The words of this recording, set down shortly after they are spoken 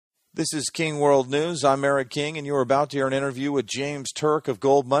This is King World News. I'm Eric King, and you're about to hear an interview with James Turk of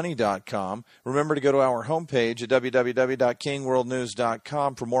GoldMoney.com. Remember to go to our homepage at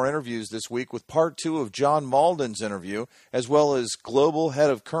www.kingworldnews.com for more interviews this week with part 2 of John Malden's interview, as well as Global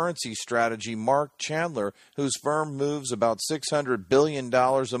Head of Currency Strategy Mark Chandler, whose firm moves about $600 billion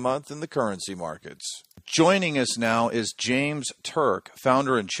a month in the currency markets. Joining us now is James Turk,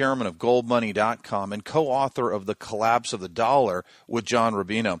 founder and chairman of GoldMoney.com and co-author of The Collapse of the Dollar with John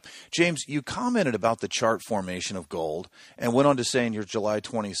Rubino. James, you commented about the chart formation of gold and went on to say in your July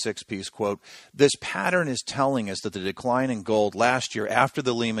 26 piece, quote, "This pattern is telling us that the decline in gold last year after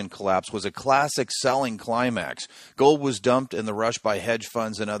the Lehman collapse was a classic selling climax. Gold was dumped in the rush by hedge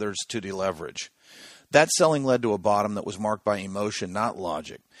funds and others to deleverage. That selling led to a bottom that was marked by emotion, not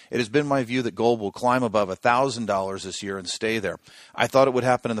logic. It has been my view that gold will climb above $1,000 this year and stay there. I thought it would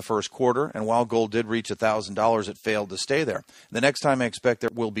happen in the first quarter, and while gold did reach $1,000, it failed to stay there. The next time I expect there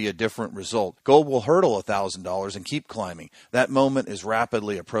will be a different result. Gold will hurdle $1,000 and keep climbing. That moment is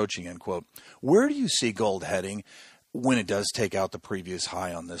rapidly approaching," end quote. Where do you see gold heading when it does take out the previous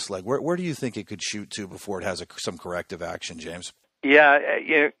high on this leg? Where do you think it could shoot to before it has some corrective action, James?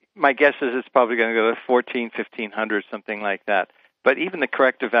 My guess is it's probably going to go to 1,500, something like that. But even the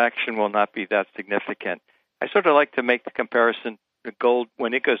corrective action will not be that significant. I sort of like to make the comparison to gold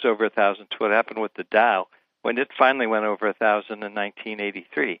when it goes over 1,000 to what happened with the Dow when it finally went over 1,000 in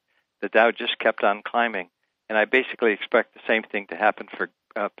 1983. The Dow just kept on climbing, and I basically expect the same thing to happen for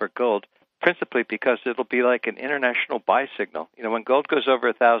gold, principally because it'll be like an international buy signal. When gold goes over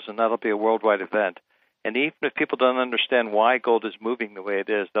 1,000, that'll be a worldwide event. And even if people don't understand why gold is moving the way it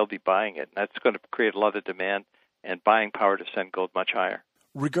is, they'll be buying it. And that's going to create a lot of demand and buying power to send gold much higher.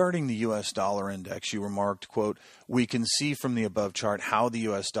 Regarding the U.S. dollar index, you remarked, quote, "We can see from the above chart how the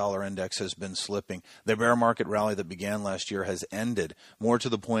U.S. dollar index has been slipping. The bear market rally that began last year has ended. More to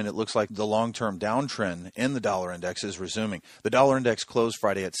the point, it looks like the long-term downtrend in the dollar index is resuming. The dollar index closed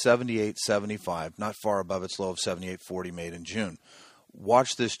Friday at 78.75, not far above its low of 78.40 made in June.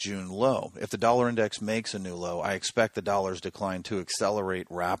 Watch this June low. If the dollar index makes a new low, I expect the dollar's decline to accelerate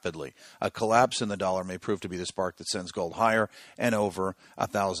rapidly. A collapse in the dollar may prove to be the spark that sends gold higher and over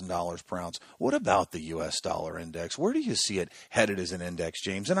 $1,000 per ounce." What about the U.S. dollar index? Where do you see it headed as an index,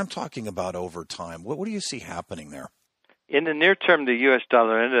 James? And I'm talking about over time. What do you see happening there? In the near term, the U.S.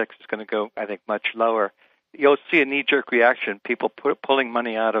 dollar index is going to go, I think, much lower. You'll see a knee-jerk reaction, people pulling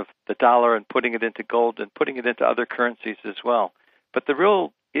money out of the dollar and putting it into gold and putting it into other currencies as well. But the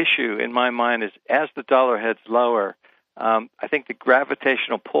real issue in my mind is as the dollar heads lower, I think the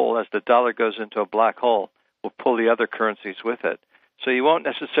gravitational pull as the dollar goes into a black hole will pull the other currencies with it. So you won't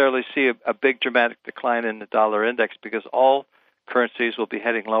necessarily see a big dramatic decline in the dollar index because all currencies will be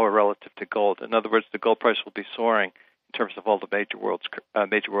heading lower relative to gold. In other words, the gold price will be soaring in terms of all the major world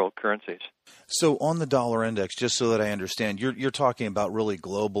currencies. So on the dollar index, just so that I understand, you're talking about really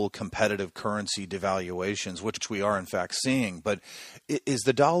global competitive currency devaluations, which we are in fact seeing. But is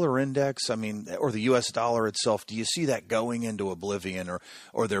the dollar index, or the U.S. dollar itself, do you see that going into oblivion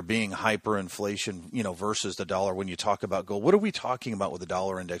or there being hyperinflation, versus the dollar when you talk about gold? What are we talking about with the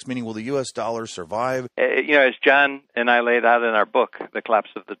dollar index? Meaning, will the U.S. dollar survive? As John and I laid out in our book, The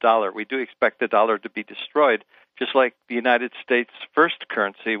Collapse of the Dollar, we do expect the dollar to be destroyed, just like the United States' first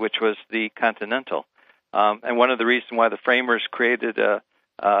currency, which was the Continental. And one of the reasons why the framers created the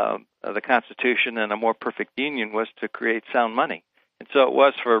Constitution and a more perfect union was to create sound money. And so it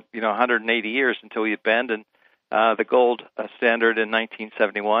was for 180 years until we abandoned the gold standard in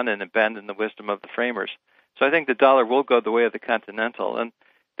 1971 and abandoned the wisdom of the framers. So I think the dollar will go the way of the Continental. And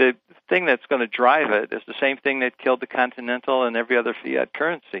the thing that's going to drive it is the same thing that killed the Continental and every other fiat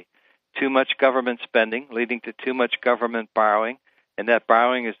currency. Too much government spending, leading to too much government borrowing, and that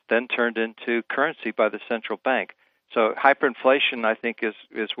borrowing is then turned into currency by the central bank. So hyperinflation, I think, is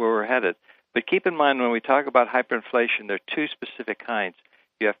where we're headed. But keep in mind, when we talk about hyperinflation, there are two specific kinds.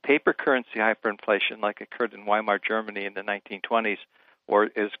 You have paper currency hyperinflation, like occurred in Weimar Germany in the 1920s, or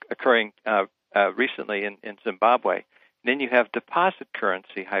is occurring recently in Zimbabwe. And then you have deposit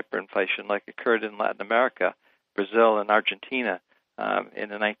currency hyperinflation, like occurred in Latin America, Brazil, and Argentina in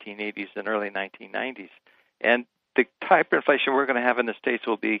the 1980s and early 1990s. And the hyperinflation we're going to have in the States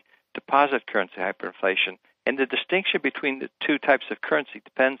will be deposit currency hyperinflation. And the distinction between the two types of currency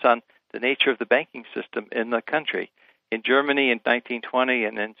depends on the nature of the banking system in the country. In Germany in 1920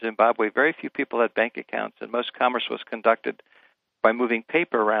 and in Zimbabwe, very few people had bank accounts, and most commerce was conducted by moving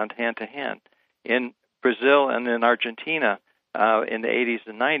paper around hand to hand. In Brazil and in Argentina in the 80s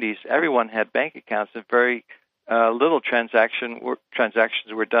and 90s, everyone had bank accounts, and very little transactions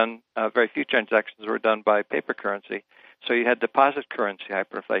were done. Very few transactions were done by paper currency. So you had deposit currency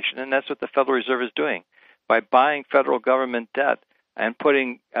hyperinflation, and that's what the Federal Reserve is doing. By buying federal government debt and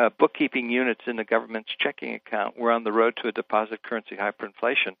putting bookkeeping units in the government's checking account, we're on the road to a deposit currency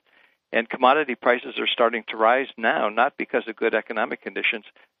hyperinflation. And commodity prices are starting to rise now, not because of good economic conditions,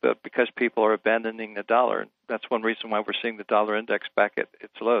 but because people are abandoning the dollar. And that's one reason why we're seeing the dollar index back at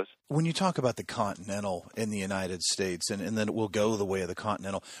its lows. When you talk about the Continental in the United States, and then it will go the way of the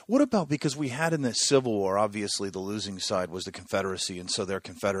Continental, what about, because we had in the Civil War, obviously the losing side was the Confederacy, and so their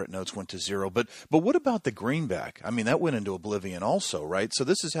Confederate notes went to zero. But what about the greenback? I mean, that went into oblivion also, right? So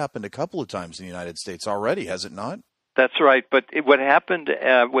this has happened a couple of times in the United States already, has it not? That's right. But what happened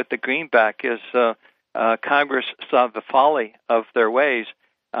with the greenback is Congress saw the folly of their ways,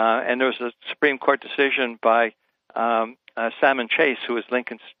 and there was a Supreme Court decision by Salmon Chase, who was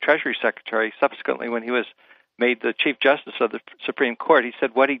Lincoln's Treasury Secretary. Subsequently, when he was made the Chief Justice of the Supreme Court, he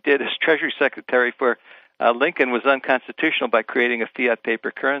said what he did as Treasury Secretary for Lincoln was unconstitutional by creating a fiat paper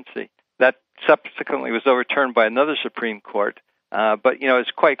currency. That subsequently was overturned by another Supreme Court. But,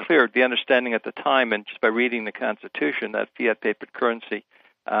 it's quite clear, the understanding at the time, and just by reading the Constitution, that fiat paper currency,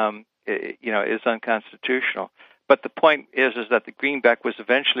 is unconstitutional. But the point is that the greenback was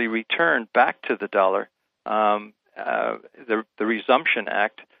eventually returned back to the dollar. The Resumption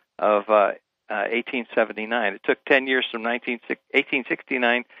Act of 1879. It took 10 years from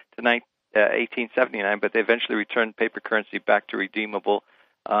 1869 to 1879, but they eventually returned paper currency back to redeemable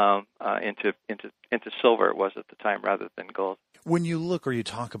into silver. It was at the time rather than gold. When you look or you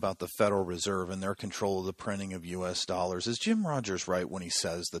talk about the Federal Reserve and their control of the printing of U.S. dollars, is Jim Rogers right when he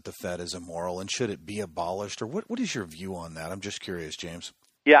says that the Fed is immoral, and should it be abolished? Or what is your view on that? I'm just curious, James.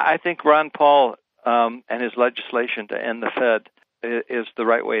 Yeah, I think Ron Paul and his legislation to end the Fed is the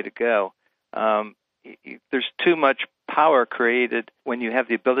right way to go. There's too much power created when you have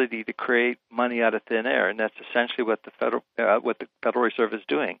the ability to create money out of thin air, and that's essentially what the Federal Reserve is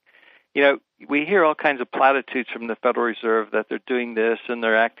doing. We hear all kinds of platitudes from the Federal Reserve that they're doing this and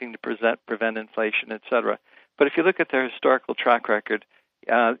they're acting to prevent inflation, et cetera. But if you look at their historical track record,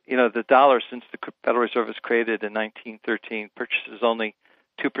 the dollar, since the Federal Reserve was created in 1913, purchases only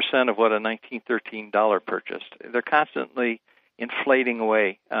 2% of what a 1913 dollar purchased. They're constantly inflating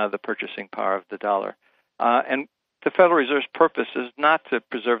away the purchasing power of the dollar. And the Federal Reserve's purpose is not to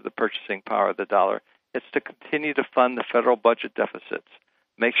preserve the purchasing power of the dollar. It's to continue to fund the federal budget deficits,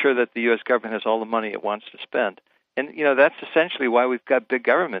 make sure that the U.S. government has all the money it wants to spend. And, that's essentially why we've got big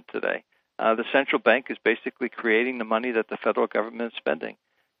government today. The central bank is basically creating the money that the federal government is spending.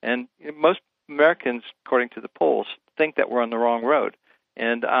 And most Americans, according to the polls, think that we're on the wrong road.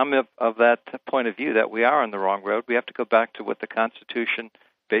 And I'm of that point of view that we are on the wrong road. We have to go back to what the Constitution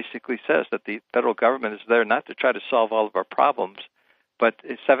basically says, that the federal government is there not to try to solve all of our problems, but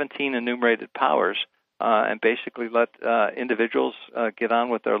 17 enumerated powers, and basically let individuals get on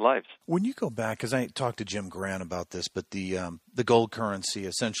with their lives. When you go back, because I talked to Jim Grant about this, but the gold currency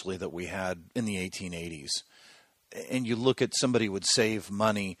essentially that we had in the 1880s, and you look at somebody would save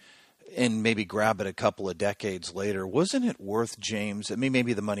money and maybe grab it a couple of decades later, wasn't it worth, James? I mean,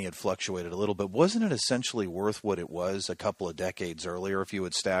 maybe the money had fluctuated a little, but wasn't it essentially worth what it was a couple of decades earlier if you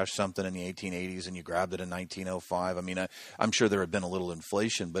had stashed something in the 1880s and you grabbed it in 1905? I mean, I'm sure there had been a little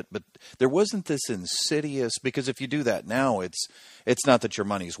inflation, but there wasn't this insidious, because if you do that now, it's not that your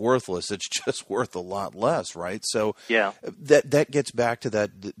money's worthless, it's just worth a lot less, right? So yeah, that gets back to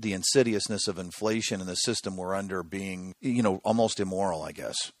the insidiousness of inflation and the system we're under being, almost immoral, I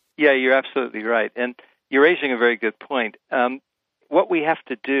guess. Yeah, you're absolutely right. And you're raising a very good point. What we have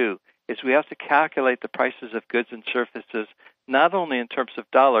to do is we have to calculate the prices of goods and services, not only in terms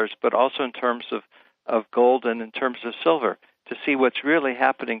of dollars, but also in terms of gold and in terms of silver, to see what's really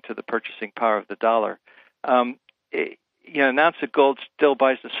happening to the purchasing power of the dollar. An ounce of gold still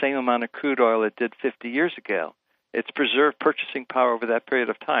buys the same amount of crude oil it did 50 years ago. It's preserved purchasing power over that period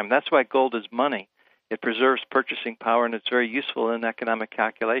of time. That's why gold is money. It preserves purchasing power, and it's very useful in economic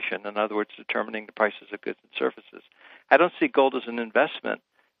calculation, in other words, determining the prices of goods and services. I don't see gold as an investment.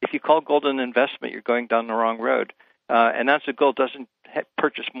 If you call gold an investment, you're going down the wrong road. An ounce of gold doesn't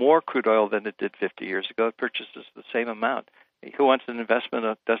purchase more crude oil than it did 50 years ago. It purchases the same amount. Who wants an investment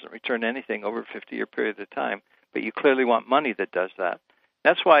that doesn't return anything over a 50-year period of time? But you clearly want money that does that.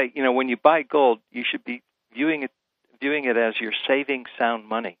 That's why, when you buy gold, you should be viewing it as you're saving sound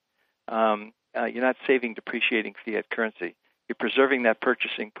money. You're not saving depreciating fiat currency. You're preserving that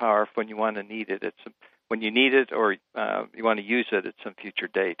purchasing power when you want to need it. When you need it or you want to use it at some future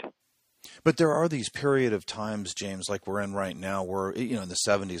date. But there are these period of times, James, like we're in right now, where, in the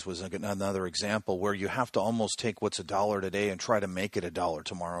 70s was another example where you have to almost take what's $1 today and try to make it $1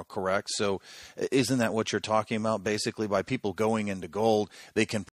 tomorrow, correct? So isn't that what you're talking about? Basically, by people going into gold, they can